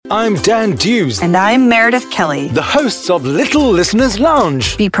I'm Dan Dews. And I'm Meredith Kelly, the hosts of Little Listeners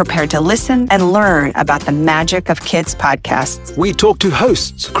Lounge. Be prepared to listen and learn about the magic of kids' podcasts. We talk to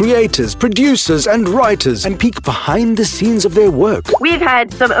hosts, creators, producers, and writers and peek behind the scenes of their work. We've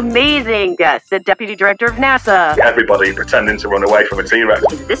had some amazing guests. The Deputy Director of NASA. Everybody pretending to run away from a T-Rex.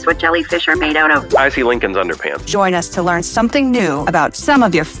 Is this what jellyfish are made out of? I see Lincoln's underpants. Join us to learn something new about some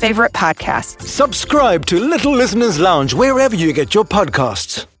of your favorite podcasts. Subscribe to Little Listeners Lounge wherever you get your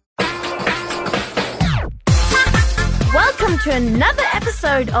podcasts. Welcome to another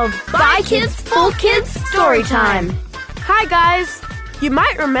episode of By Kids for Kids Storytime. Hi guys! You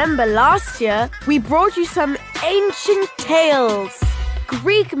might remember last year we brought you some ancient tales,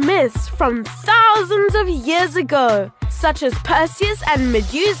 Greek myths from thousands of years ago, such as Perseus and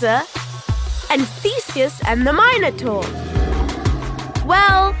Medusa, and Theseus and the Minotaur.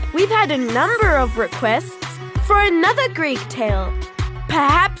 Well, we've had a number of requests for another Greek tale,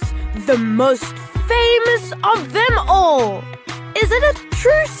 perhaps the most famous of them all. Is it a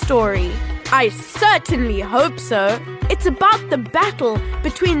true story? I certainly hope so. It's about the battle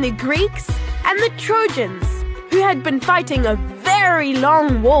between the Greeks and the Trojans, who had been fighting a very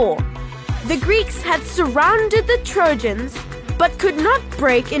long war. The Greeks had surrounded the Trojans, but could not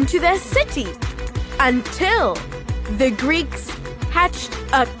break into their city until the Greeks hatched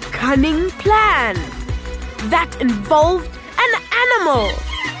a cunning plan that involved an animal.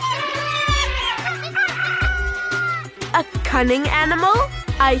 A cunning animal?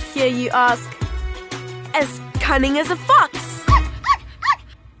 I hear you ask. As cunning as a fox?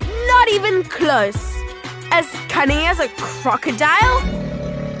 Not even close. As cunning as a crocodile?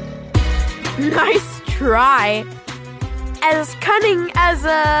 Nice try. As cunning as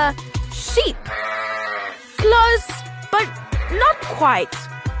a sheep? Close, but not quite.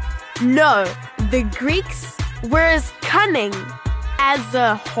 No, the Greeks were as cunning as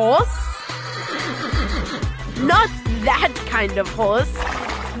a horse. Not that kind of horse.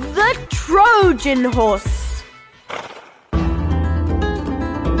 The Trojan horse.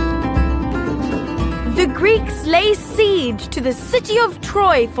 The Greeks lay siege to the city of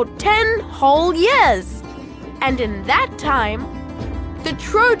Troy for 10 whole years. And in that time, the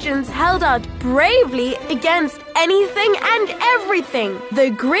Trojans held out bravely against anything and everything the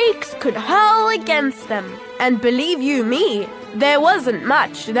Greeks could hurl against them. And believe you me, there wasn't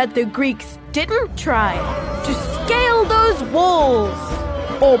much that the Greeks didn't try to scale those walls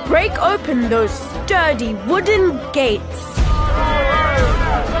or break open those sturdy wooden gates.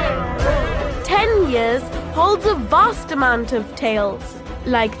 10 years holds a vast amount of tales,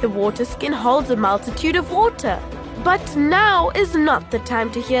 like the water skin holds a multitude of water. But now is not the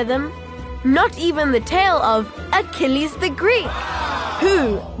time to hear them. Not even the tale of Achilles the Greek,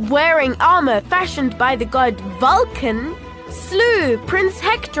 who, wearing armor fashioned by the god Vulcan, slew Prince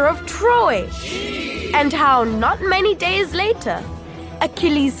Hector of Troy. And how not many days later,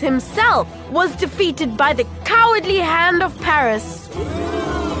 Achilles himself was defeated by the cowardly hand of Paris,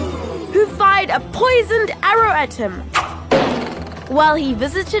 who fired a poisoned arrow at him while he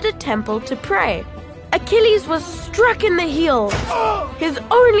visited a temple to pray. Achilles was struck in the heel, his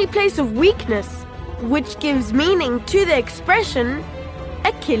only place of weakness, which gives meaning to the expression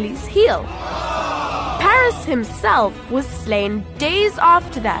Achilles' heel. Paris himself was slain days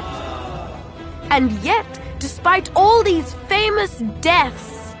after that. And yet, despite all these famous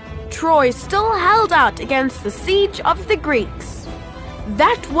deaths, Troy still held out against the siege of the Greeks.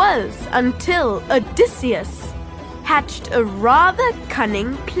 That was until Odysseus hatched a rather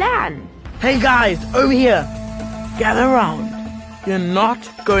cunning plan. Hey guys, over here. Gather around. You're not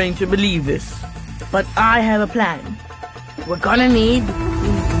going to believe this, but I have a plan. We're gonna need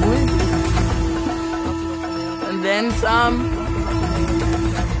and then some,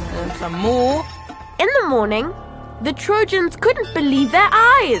 and some more. In the morning, the Trojans couldn't believe their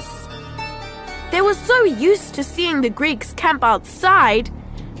eyes. They were so used to seeing the Greeks camp outside,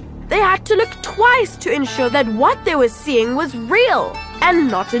 they had to look twice to ensure that what they were seeing was real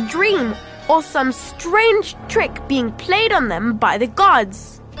and not a dream or some strange trick being played on them by the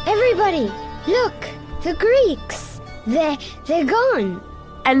gods. Everybody, look, the Greeks. They're gone.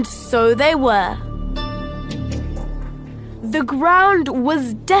 And so they were. The ground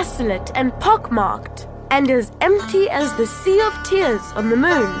was desolate and pockmarked, and as empty as the sea of tears on the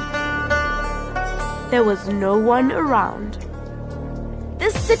moon. There was no one around. The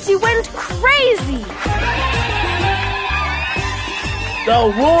city went crazy.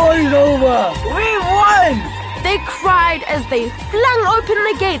 The war is over! We won! They cried as they flung open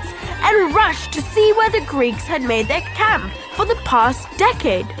the gates and rushed to see where the Greeks had made their camp for the past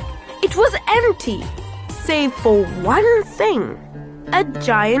decade. It was empty, save for one thing. a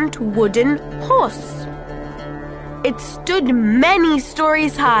giant wooden horse. It stood many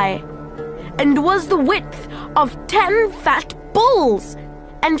stories high and was the width of 10 fat bulls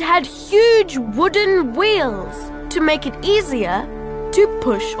and had huge wooden wheels to make it easier to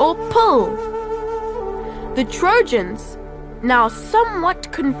push or pull. The Trojans, now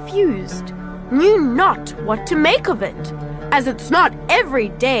somewhat confused, knew not what to make of it, as it's not every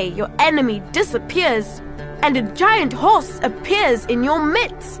day your enemy disappears and a giant horse appears in your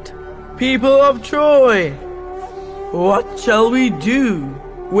midst. People of Troy, what shall we do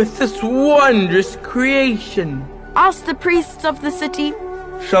with this wondrous creation? Asked the priests of the city.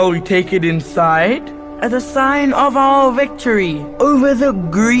 Shall we take it inside as a sign of our victory over the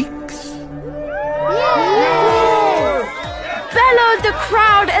Greeks? Bellowed the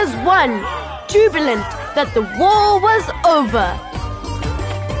crowd as one, jubilant that the war was over.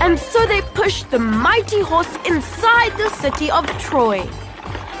 And so they pushed the mighty horse inside the city of Troy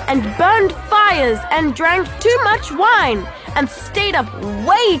and burned fires and drank too much wine and stayed up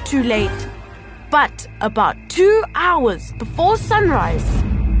way too late. But about 2 hours before sunrise,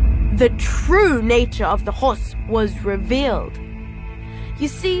 the true nature of the horse was revealed. You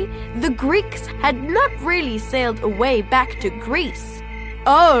see, the Greeks had not really sailed away back to Greece.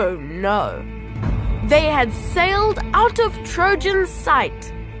 Oh no! They had sailed out of Trojan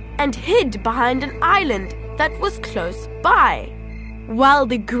sight and hid behind an island that was close by, while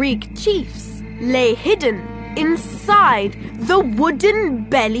the Greek chiefs lay hidden inside the wooden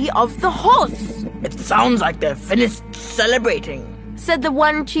belly of the horse. It sounds like they're finished celebrating, said the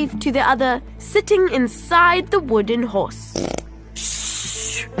one chief to the other, sitting inside the wooden horse.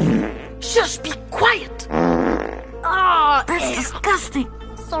 Shh! Just be quiet! That's disgusting.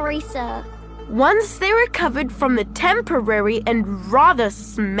 Sorry, sir. Once they recovered from the temporary and rather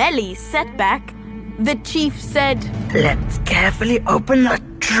smelly setback, the chief said, Let's carefully open the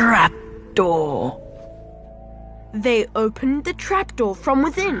trapdoor. They opened the trapdoor from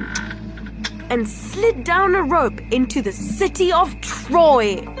within and slid down a rope into the city of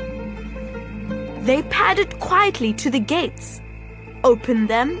Troy. They padded quietly to the gates, opened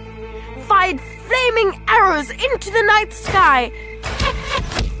them, fired flaming arrows into the night sky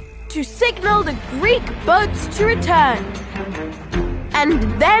to signal the Greek boats to return, and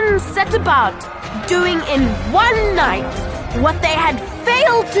then set about doing in one night what they had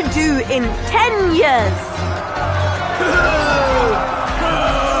failed to do in 10 years.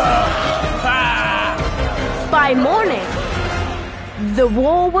 By morning, the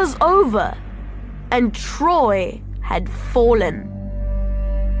war was over and Troy had fallen.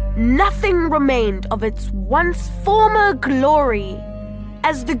 Nothing remained of its once former glory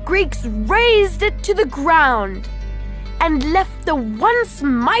as the Greeks razed it to the ground and left the once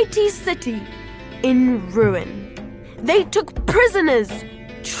mighty city in ruin. They took prisoners,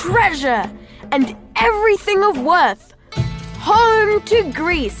 treasure, and everything of worth home to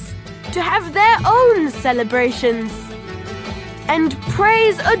Greece to have their own celebrations and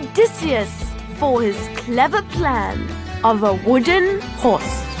praise Odysseus for his clever plan of a wooden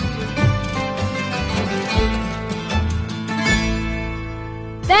horse.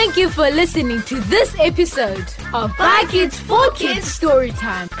 Thank you for listening to this episode of By Kids for Kids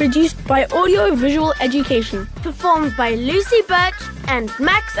Storytime. Produced by Audio Visual Education. Performed by Lucy Birch and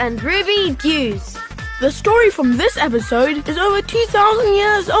Max and Ruby Dews. The story from this episode is over 2,000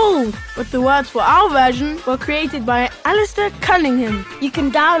 years old, but the words for our version were created by Alistair Cunningham. You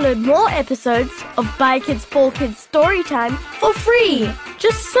can download more episodes of By Kids for Kids Storytime for free.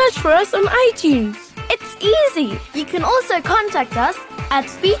 Just search for us on iTunes. It's easy. You can also contact us at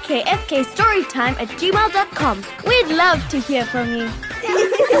bkfkstorytime@gmail.com. We'd love to hear from you.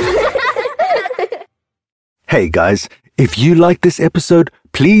 Hey guys, if you like this episode,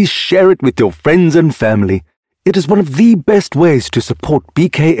 please share it with your friends and family. It is one of the best ways to support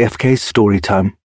BKFK Storytime.